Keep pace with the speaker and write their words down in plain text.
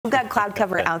We've got cloud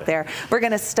cover out there. We're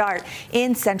going to start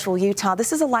in central Utah.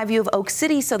 This is a live view of Oak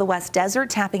City, so the West Desert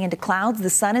tapping into clouds.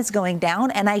 The sun is going down,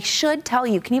 and I should tell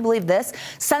you, can you believe this?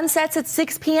 Sun sets at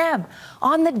 6 p.m.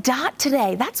 on the dot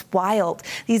today. That's wild.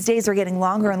 These days are getting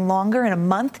longer and longer. In a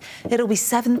month, it'll be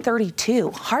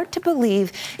 7:32. Hard to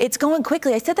believe. It's going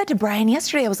quickly. I said that to Brian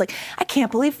yesterday. I was like, I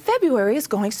can't believe February is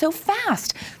going so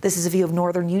fast. This is a view of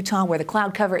northern Utah where the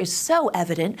cloud cover is so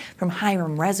evident from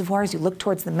Hiram Reservoir as you look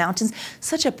towards the mountains.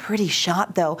 Such a pretty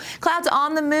shot, though. Clouds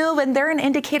on the move, and they're an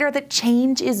indicator that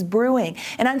change is brewing.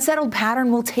 An unsettled pattern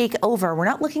will take over. We're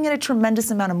not looking at a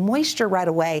tremendous amount of moisture right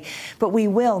away, but we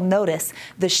will notice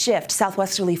the shift.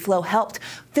 Southwesterly flow helped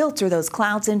filter those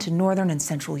clouds into northern and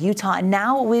central Utah. And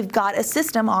now we've got a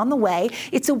system on the way.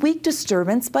 It's a weak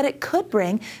disturbance, but it could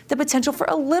bring the potential for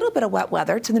a little bit of wet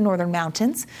weather to the northern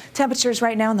mountains. Temperatures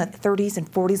right now in the 30s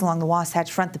and 40s along the Wasatch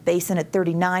Front, the basin at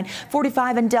 39,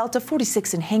 45 in Delta,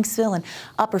 46 in Hanksville, and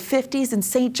upper 50s in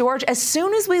St. George. As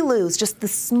soon as we lose just the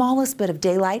smallest bit of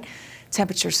daylight,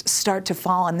 temperatures start to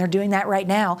fall, and they're doing that right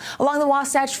now. Along the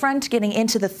Wasatch Front, getting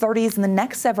into the 30s in the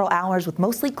next several hours with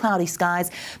mostly cloudy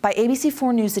skies. By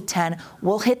ABC4 News at 10,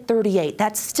 we'll hit 38.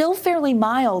 That's still fairly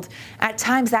mild. At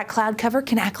times, that cloud cover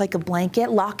can act like a blanket,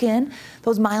 lock in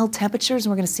those mild temperatures,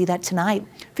 and we're going to see that tonight.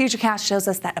 Futurecast shows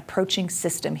us that approaching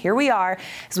system. Here we are.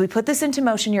 As we put this into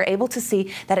motion, you're able to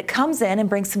see that it comes in and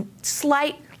brings some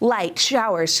slight light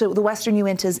showers to the western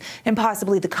Uintas and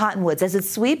possibly the Cottonwoods. As it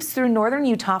sweeps through northern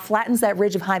Utah, flattens that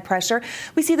ridge of high pressure,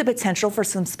 we see the potential for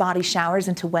some spotty showers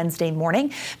into Wednesday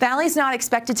morning. Valley's not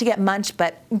expected to get much,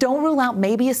 but don't rule out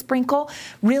maybe a sprinkle.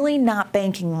 Really not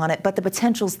banking on it, but the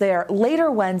potential's there.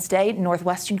 Later Wednesday,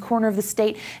 northwestern corner of the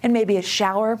state, and maybe a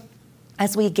shower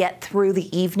as we get through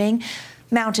the evening.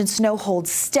 Mountain snow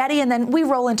holds steady, and then we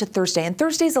roll into Thursday. And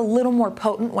Thursday's a little more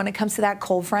potent when it comes to that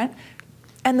cold front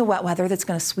and the wet weather that's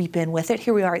going to sweep in with it.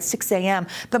 Here we are at 6 a.m.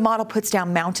 The model puts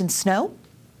down mountain snow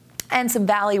and some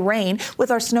valley rain, with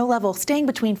our snow level staying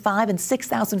between 5,000 and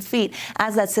 6,000 feet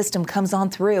as that system comes on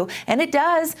through. And it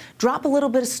does drop a little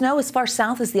bit of snow as far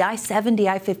south as the I-70,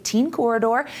 I-15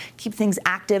 corridor. Keep things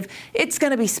active. It's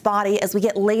going to be spotty as we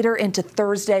get later into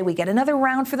Thursday. We get another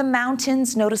round for the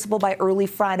mountains, noticeable by early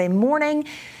Friday morning.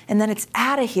 And then it's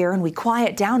out of here and we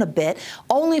quiet down a bit.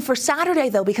 Only for Saturday,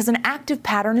 though, because an active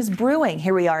pattern is brewing.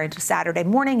 Here we are into Saturday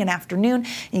morning and afternoon.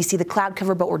 And you see the cloud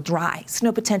cover, but we're dry.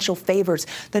 Snow potential favors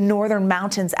the northern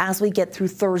mountains as we get through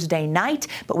Thursday night,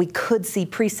 but we could see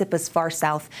precip as far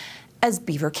south as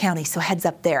Beaver County, so heads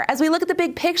up there. As we look at the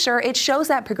big picture, it shows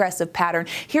that progressive pattern.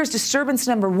 Here's disturbance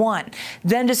number 1,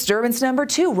 then disturbance number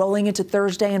 2, rolling into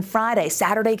Thursday and Friday.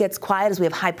 Saturday gets quiet as we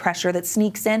have high pressure that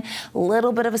sneaks in. A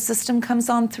little bit of a system comes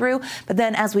on through, but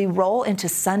then as we roll into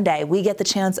Sunday, we get the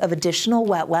chance of additional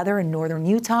wet weather in northern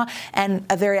Utah and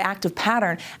a very active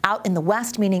pattern out in the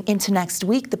west, meaning into next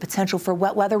week. The potential for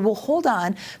wet weather will hold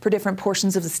on for different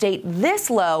portions of the state.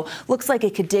 This low looks like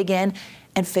it could dig in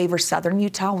and favor southern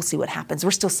Utah. We'll see what happens.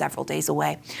 We're still several days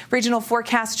away. Regional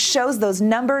forecast shows those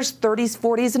numbers, 30s,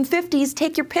 40s, and 50s.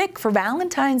 Take your pick for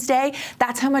Valentine's Day.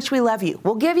 That's how much we love you.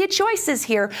 We'll give you choices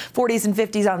here. 40s and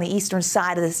 50s on the eastern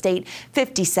side of the state,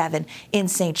 57 in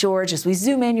St. George. As we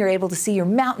zoom in, you're able to see your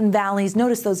mountain valleys.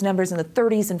 Notice those numbers in the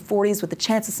 30s and 40s with the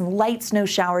chance of some light snow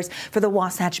showers for the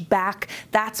Wasatch back.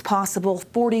 That's possible.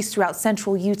 40s throughout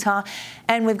central Utah.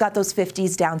 And we've got those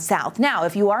 50s down south. Now,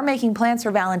 if you are making plans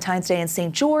for Valentine's Day in St.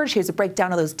 George, here's a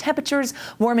breakdown of those temperatures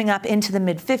warming up into the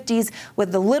mid-50s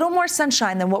with a little more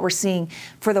sunshine than what we're seeing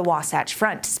for the Wasatch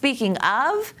Front. Speaking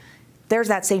of, there's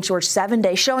that St. George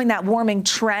 7-day showing that warming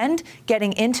trend,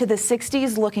 getting into the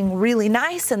 60s, looking really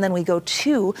nice. And then we go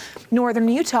to northern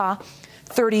Utah,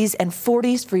 30s and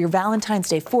 40s for your Valentine's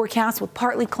Day forecast with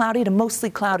partly cloudy to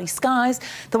mostly cloudy skies.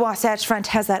 The Wasatch Front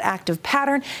has that active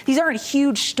pattern. These aren't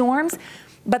huge storms,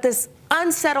 but this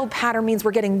unsettled pattern means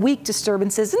we're getting weak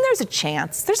disturbances, and there's a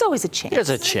chance. There's always a chance. There's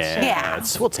a chance. Yeah.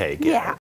 We'll take it. Yeah.